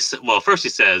 no, first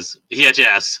he actually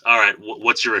asks, all right,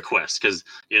 what's your request? Because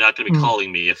you're not going to be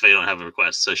calling me if I don't have a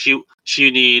request. So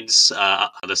she needs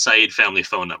the Saeed family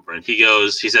phone number. And he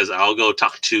says, I'll go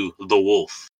talk to the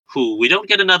Wolf, who we don't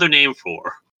get another name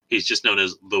for. He's just known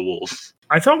as the Wolf.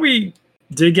 I thought we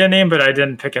did get a name, but I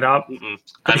didn't pick it up.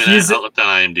 I looked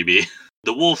on IMDb.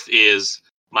 The Wolf is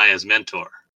Maya's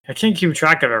mentor. I can't keep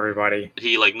track of everybody.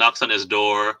 He knocks on his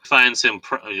door, finds him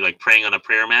praying on a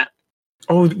prayer mat.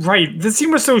 Oh, right. This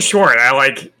scene was so short.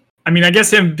 I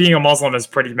guess him being a Muslim is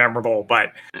pretty memorable,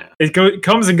 but it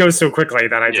comes and goes so quickly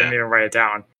that I didn't even write it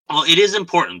down. Well, it is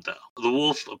important, though. The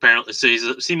Wolf, apparently, so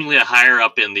he's seemingly a higher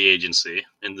up in the agency,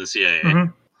 in the CIA.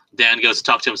 Mm-hmm. Dan goes to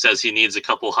talk to him, says he needs a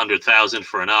couple $100,000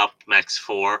 for an op, max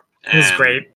 4. This is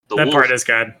great. That part is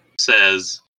good.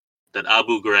 Says that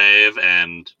Abu Ghraib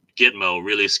and Gitmo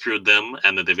really screwed them,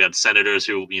 and that they've got senators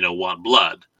who, want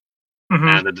blood. Mm-hmm.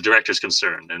 And that the director's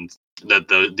concerned, and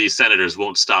that these senators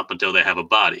won't stop until they have a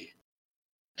body.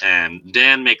 And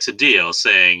Dan makes a deal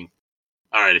saying,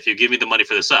 all right, if you give me the money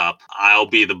for this op, I'll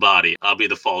be the body. I'll be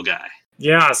the fall guy.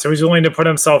 Yeah, so he's willing to put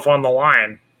himself on the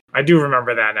line. I do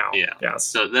remember that now. Yeah. Yes.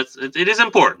 So it is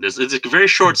important. It's a very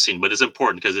short scene, but it's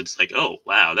important because it's like, oh,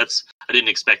 wow, I didn't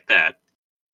expect that.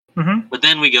 Mm-hmm. But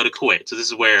then we go to Kuwait. So this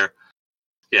is where,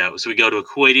 so we go to a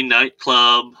Kuwaiti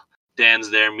nightclub.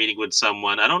 Dan's there meeting with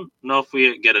someone. I don't know if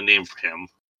we get a name for him.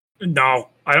 No,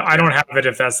 I don't have it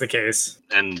if that's the case.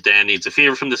 And Dan needs a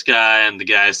favor from this guy, and the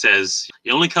guy says,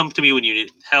 you only come to me when you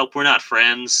need help. We're not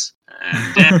friends.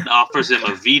 And Dan offers him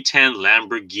a V10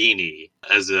 Lamborghini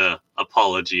as a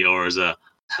apology, or as a,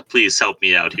 please help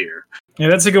me out here. Yeah,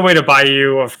 that's a good way to buy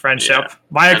you a friendship. Yeah.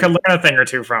 Maya could learn a thing or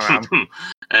two from him.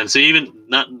 And so even,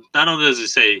 not only does he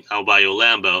say, I'll buy you a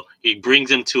Lambo, he brings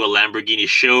him to a Lamborghini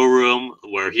showroom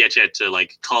where he actually had to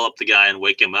call up the guy and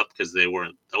wake him up because they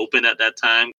weren't open at that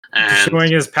time. And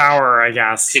showing his power, I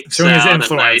guess. Showing his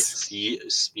influence. A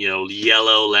nice,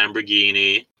 yellow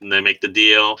Lamborghini. And they make the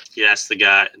deal. He asks the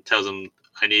guy, tells him,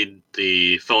 I need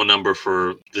the phone number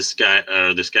for this guy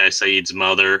Saeed's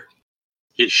mother.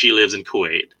 She lives in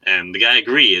Kuwait. And the guy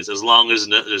agrees, as long as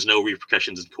there's no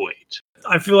repercussions in Kuwait.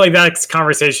 I feel like that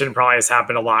conversation probably has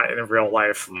happened a lot in real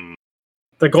life. Mm.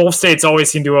 The Gulf states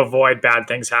always seem to avoid bad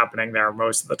things happening there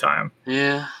most of the time.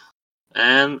 Yeah.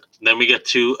 And then we get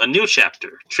to a new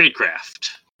chapter, Tradecraft.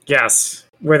 Yes,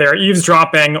 where they're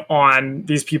eavesdropping on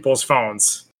these people's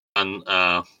phones. On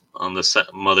the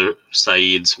mother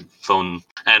Saeed's phone.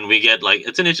 And we get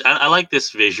I like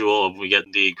this visual of, we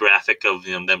get the graphic of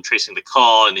them tracing the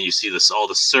call, and then you see all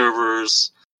the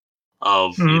servers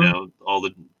of,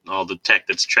 all the tech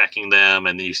that's tracking them,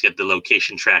 and then you get the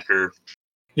location tracker.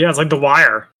 Yeah, it's like The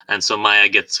Wire. And so Maya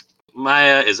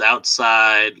is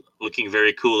outside looking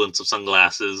very cool in some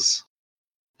sunglasses.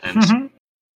 And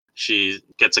she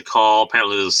gets a call.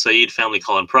 Apparently, there's a Saeed family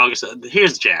call in progress.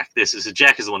 Here's Jack.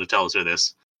 Jack is the one who tells her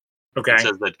this. Okay. It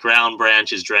says that Ground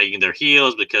Branch is dragging their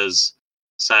heels because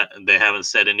they haven't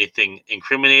said anything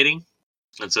incriminating,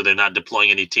 and so they're not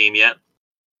deploying any team yet.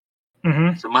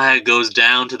 Mm-hmm. So Maya goes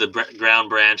down to the Ground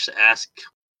Branch to ask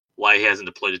why he hasn't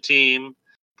deployed a team.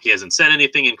 He hasn't said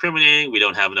anything incriminating. We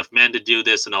don't have enough men to do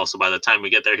this, and also by the time we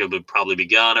get there, he'll probably be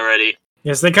gone already.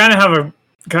 Yes, they kind of have a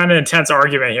kind of intense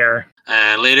argument here.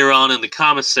 And later on in the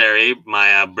commissary,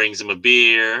 Maya brings him a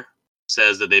beer,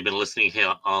 says that they've been listening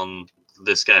on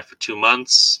this guy for 2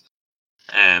 months,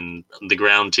 and the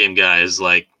ground team guy is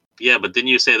like, yeah, but didn't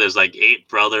you say there's like 8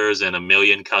 brothers and 1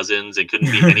 million cousins? It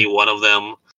couldn't be any one of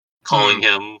them calling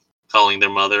their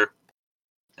mother.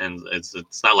 And it's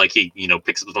not like he,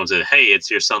 picks up the phone and says, hey,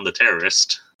 it's your son, the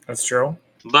terrorist. That's true.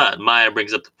 But Maya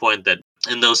brings up the point that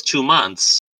in those 2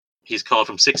 months, he's called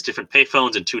from 6 different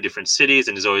payphones in 2 different cities,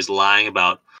 and he's always lying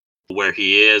about where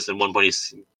he is. At one point,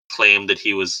 he claimed that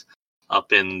he was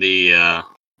up in the,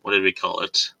 what did we call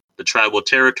it? The tribal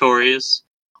territories,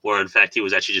 where in fact he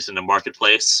was actually just in a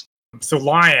marketplace. So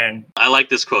lying. I like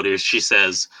this quote here. She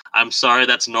says, I'm sorry,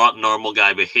 that's not normal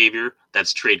guy behavior.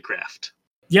 That's tradecraft.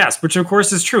 Yes, which of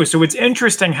course is true. So it's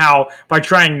interesting how by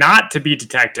trying not to be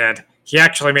detected, he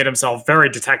actually made himself very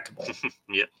detectable.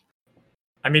 Yeah.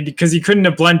 I mean, because he couldn't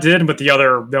have blended in with the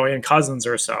other 1 million cousins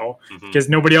or so, because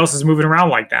nobody else is moving around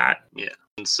like that. Yeah.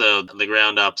 And so the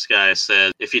ground ops guy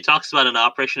says, if he talks about an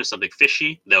operation or something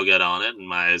fishy, they'll get on it. And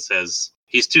Maya says,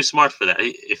 he's too smart for that.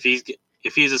 If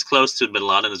he's as close to bin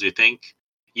Laden as we think,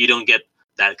 you don't get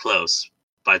that close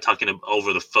by talking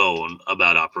over the phone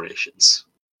about operations.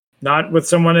 Not with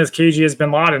someone as cagey as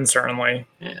bin Laden, certainly.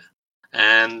 Yeah.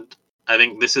 And I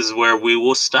think this is where we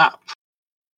will stop.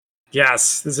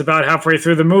 Yes, this is about halfway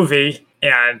through the movie,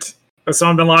 and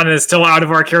Osama bin Laden is still out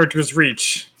of our character's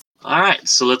reach. All right,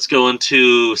 so let's go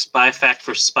into spy fact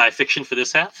versus spy fiction for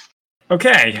this half.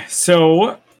 Okay,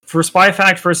 so for spy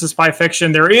fact versus spy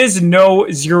fiction, there is no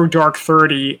Zero Dark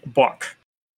 30 book.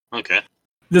 Okay.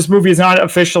 This movie is not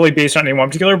officially based on any one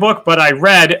particular book, but I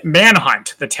read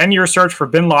Manhunt, the 10-year search for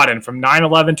bin Laden from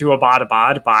 9/11 to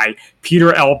Abbottabad by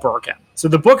Peter L. Bergen. So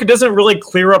the book doesn't really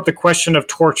clear up the question of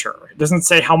torture. It doesn't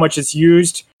say how much it's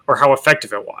used or how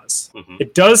effective it was. Mm-hmm.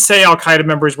 It does say Al-Qaeda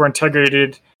members were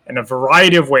interrogated in a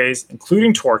variety of ways,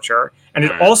 including torture, and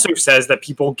it also says that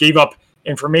people gave up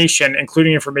information,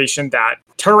 including information that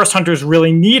terrorist hunters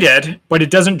really needed, but it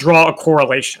doesn't draw a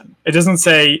correlation. It doesn't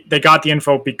say they got the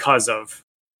info because of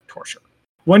torture.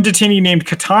 One detainee named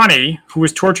Katani, who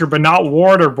was tortured but not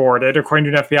waterboarded,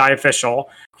 according to an FBI official,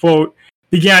 quote,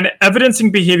 began evidencing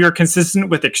behavior consistent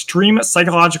with extreme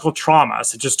psychological trauma,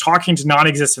 such as talking to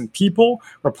non-existent people,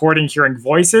 reporting hearing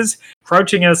voices,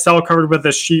 crouching in a cell covered with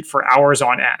a sheet for hours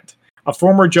on end. A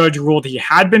former judge ruled he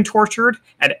had been tortured,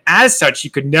 and as such, he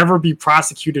could never be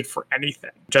prosecuted for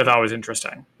anything, which I thought was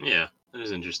interesting. Yeah, that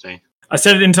is interesting. A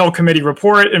Senate Intel Committee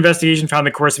report investigation found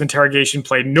the course of interrogation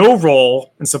played no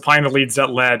role in supplying the leads that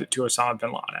led to Osama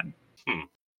bin Laden.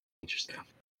 Interesting.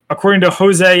 According to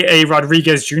Jose A.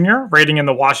 Rodriguez Jr., writing in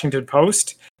the Washington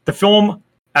Post, the film,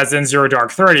 as in Zero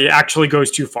Dark 30, actually goes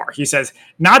too far. He says,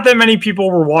 not that many people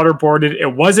were waterboarded,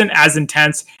 it wasn't as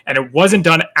intense, and it wasn't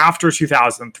done after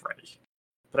 2003.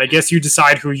 But I guess you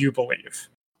decide who you believe.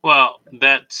 Well,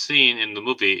 that scene in the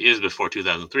movie is before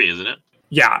 2003, isn't it?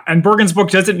 Yeah, and Bergen's book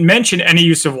doesn't mention any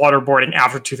use of waterboarding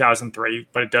after 2003,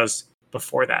 but it does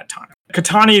before that time.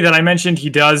 Katani, that I mentioned, he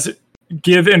does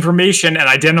give information and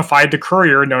identified the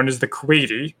courier known as the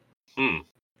Kuwaiti.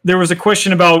 There was a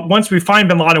question about, once we find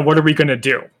bin Laden, what are we going to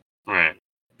do? Right.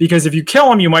 Because if you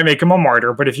kill him, you might make him a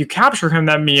martyr, but if you capture him,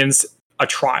 that means a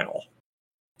trial.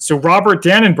 So Robert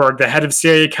Dannenberg, the head of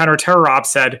CIA counterterror ops,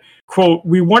 said, quote,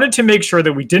 we wanted to make sure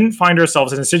that we didn't find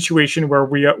ourselves in a situation where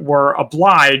we were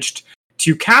obliged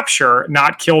to capture,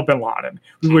 not kill bin Laden.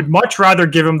 We would much rather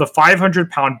give him the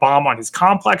 500-pound bomb on his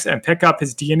complex and pick up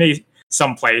his DNA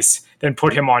someplace than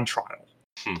put him on trial.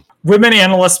 Women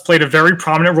analysts played a very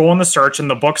prominent role in the search, and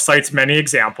the book cites many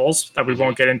examples that we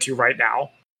won't get into right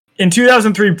now. In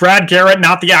 2003, Brad Garrett,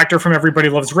 not the actor from Everybody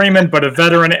Loves Raymond, but a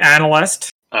veteran analyst,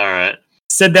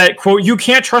 said that, quote, you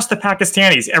can't trust the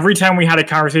Pakistanis. Every time we had a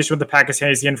conversation with the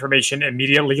Pakistanis, the information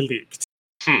immediately leaked.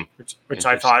 Which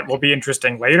I thought will be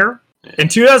interesting later. In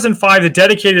 2005, the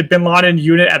dedicated bin Laden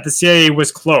unit at the CIA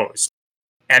was closed,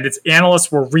 and its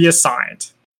analysts were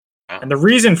reassigned. And the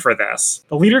reason for this,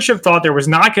 the leadership thought there was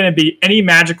not going to be any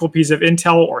magical piece of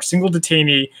intel or single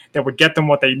detainee that would get them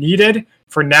what they needed.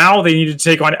 For now, they needed to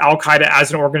take on Al-Qaeda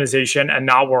as an organization and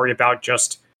not worry about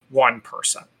just one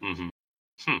person.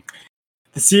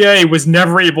 The CIA was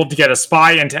never able to get a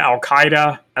spy into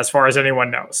Al-Qaeda, as far as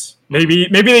anyone knows. Maybe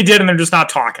they did and they're just not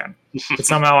talking. But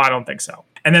somehow I don't think so.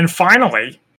 And then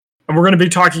finally, and we're going to be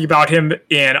talking about him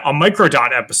in a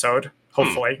Microdot episode,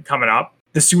 hopefully, coming up,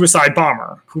 the suicide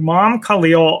bomber, Humam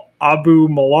Khalil Abu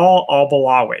Malal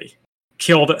al-Balawi,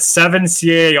 killed 7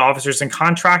 CIA officers and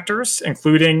contractors,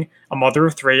 including a mother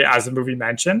of 3, as the movie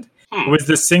mentioned. It was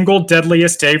the single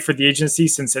deadliest day for the agency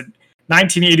since a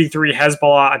 1983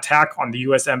 Hezbollah attack on the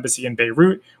U.S. Embassy in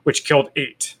Beirut, which killed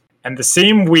 8. And the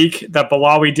same week that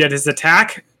Balawi did his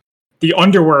attack, the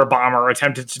underwear bomber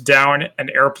attempted to down an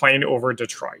airplane over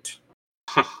Detroit.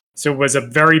 So it was a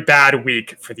very bad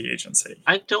week for the agency.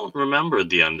 I don't remember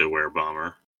the underwear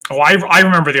bomber. Oh, I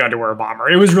remember the underwear bomber.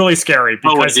 It was really scary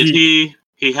because he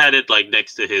had it like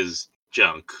next to his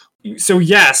junk. So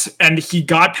yes, and he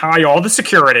got by all the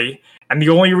security, and the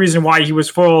only reason why he was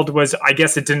foiled was, I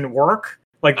guess, it didn't work,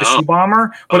 like the shoe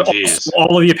bomber, but also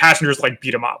all of the passengers like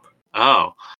beat him up.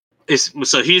 Oh,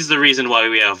 so he's the reason why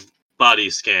we have body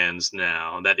scans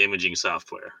now, that imaging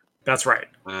software. That's right.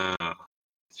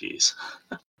 Jeez.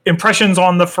 Impressions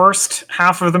on the first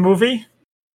half of the movie?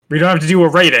 We don't have to do a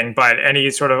rating, but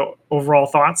any sort of overall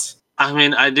thoughts? I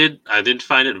mean, I did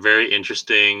find it very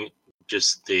interesting.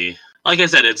 Just like I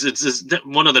said, it's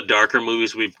one of the darker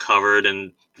movies we've covered,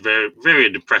 and very,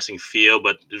 very depressing feel,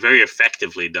 but very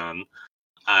effectively done.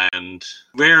 And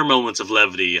rare moments of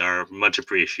levity are much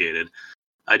appreciated.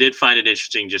 I did find it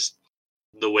interesting, just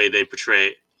the way they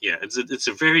portray. Yeah, it's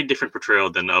a very different portrayal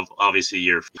than of obviously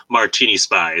your Martini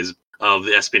spies of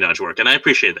the espionage work, and I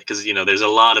appreciate that because there's a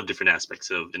lot of different aspects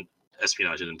of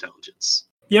espionage and intelligence.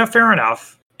 Yeah, fair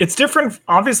enough. It's different,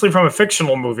 obviously, from a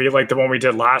fictional movie like the one we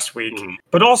did last week,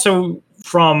 but also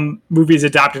from movies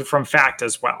adapted from fact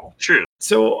as well. True.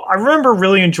 So I remember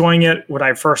really enjoying it when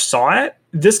I first saw it.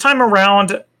 This time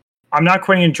around, I'm not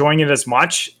quite enjoying it as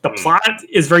much. The plot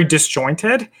is very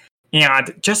disjointed,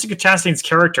 and Jessica Chastain's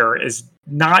character is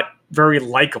not very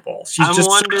likable. She's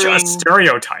such a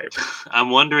stereotype. I'm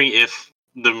wondering if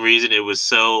the reason it was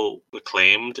so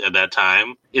acclaimed at that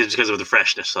time is because of the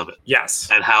freshness of it. Yes.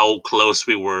 And how close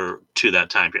we were to that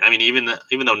time period. I mean,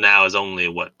 even though now is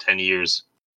only, 10 years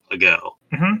ago.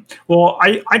 Mm-hmm. Well,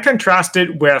 I contrast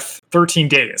it with 13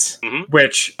 Days,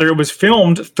 which it was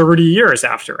filmed 30 years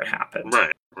after it happened.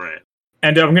 Right.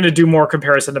 And I'm going to do more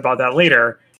comparison about that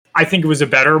later. I think it was a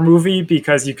better movie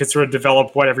because you could sort of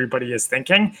develop what everybody is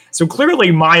thinking. So clearly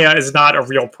Maya is not a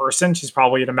real person. She's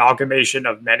probably an amalgamation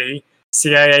of many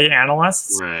CIA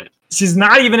analysts. Right. She's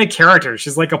not even a character.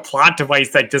 She's like a plot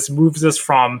device that just moves us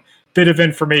from bit of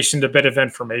information to bit of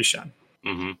information.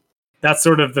 Mm-hmm. That's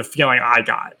sort of the feeling I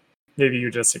got. Maybe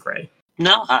you disagree.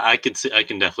 No, I can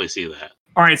definitely see that.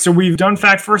 All right, so we've done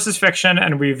fact versus fiction,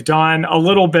 and we've done a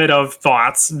little bit of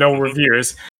thoughts, no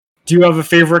reviews. Do you have a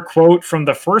favorite quote from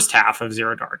the first half of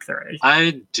Zero Dark 30?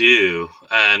 I do,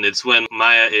 and it's when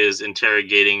Maya is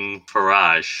interrogating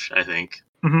Faraj, I think.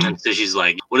 Mm-hmm. And so she's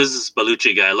like, what does this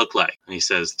Baluchi guy look like? And he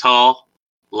says, tall,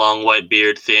 long white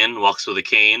beard, thin, walks with a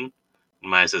cane.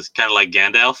 And Maya says, kind of like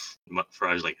Gandalf.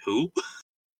 Faraj is like, who?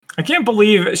 I can't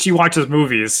believe she watches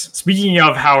movies. Speaking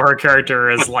of how her character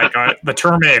is like the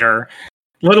Terminator,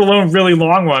 let alone really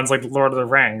long ones like Lord of the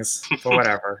Rings, but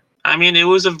whatever. I mean, it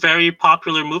was a very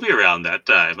popular movie around that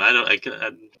time.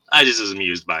 I just was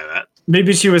amused by that.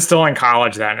 Maybe she was still in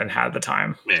college then and had the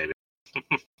time. Maybe.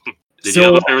 Did you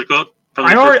have a favorite quote?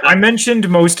 I mentioned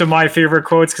most of my favorite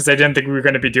quotes because I didn't think we were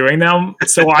going to be doing them.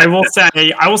 So I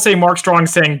will say Mark Strong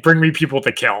saying, "Bring me people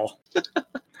to kill."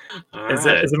 is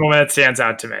a moment that stands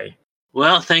out to me.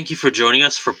 Well, thank you for joining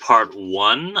us for part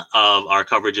 1 of our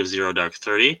coverage of Zero Dark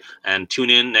 30, and tune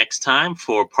in next time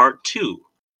for part 2.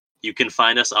 You can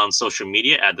find us on social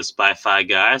media at the Spy-Fi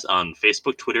Guys on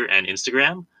Facebook, Twitter, and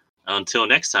Instagram. Until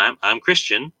next time, I'm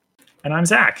Christian. And I'm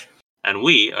Zach. And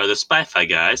we are the Spy-Fi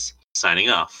Guys, signing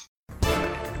off.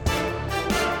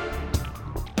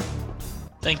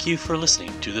 Thank you for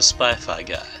listening to the Spy-Fi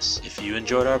Guys. If you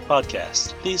enjoyed our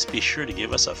podcast, please be sure to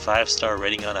give us a 5-star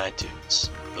rating on iTunes.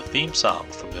 The theme song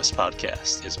from this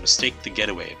podcast is Mistake the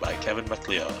Getaway by Kevin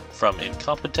MacLeod from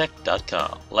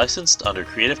Incompetech.com. Licensed under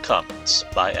Creative Commons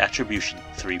by Attribution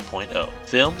 3.0.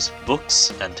 Films,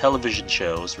 books, and television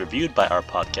shows reviewed by our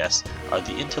podcast are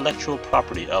the intellectual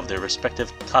property of their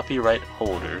respective copyright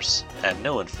holders, and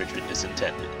no infringement is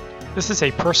intended. This is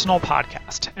a personal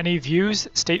podcast. Any views,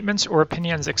 statements, or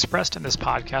opinions expressed in this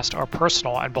podcast are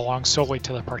personal and belong solely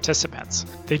to the participants.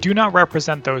 They do not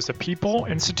represent those of people,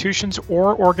 institutions,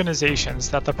 or organizations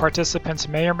that the participants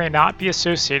may or may not be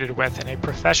associated with in a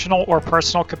professional or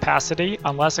personal capacity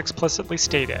unless explicitly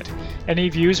stated. Any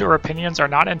views or opinions are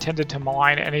not intended to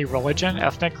malign any religion,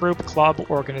 ethnic group, club,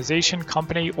 organization,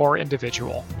 company, or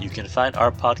individual. You can find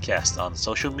our podcast on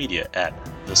social media at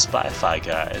The Spy-Fi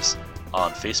Guys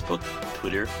on Facebook,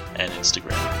 Twitter, and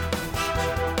Instagram.